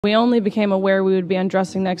We only became aware we would be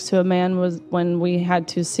undressing next to a man was when we had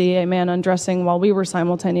to see a man undressing while we were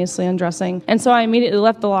simultaneously undressing. And so I immediately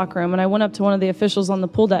left the locker room and I went up to one of the officials on the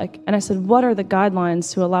pool deck and I said, "What are the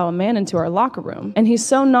guidelines to allow a man into our locker room?" And he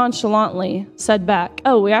so nonchalantly said back,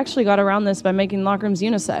 "Oh, we actually got around this by making locker rooms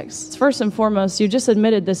unisex. First and foremost, you just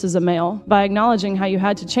admitted this is a male by acknowledging how you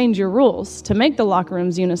had to change your rules to make the locker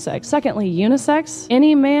rooms unisex. Secondly, unisex,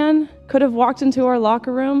 any man could have walked into our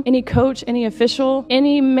locker room. Any coach, any official,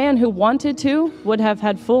 any man who wanted to would have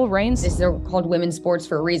had full reins." They're called women's sports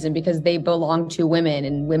for a reason because they belong to women,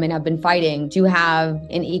 and women have been fighting to have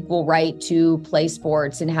an equal right to play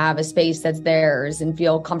sports and have a space that's theirs and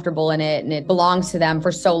feel comfortable in it, and it belongs to them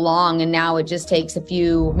for so long. And now it just takes a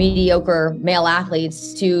few mediocre male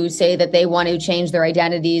athletes to say that they want to change their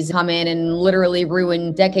identities, come in and literally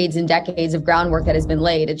ruin decades and decades of groundwork that has been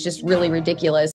laid. It's just really ridiculous.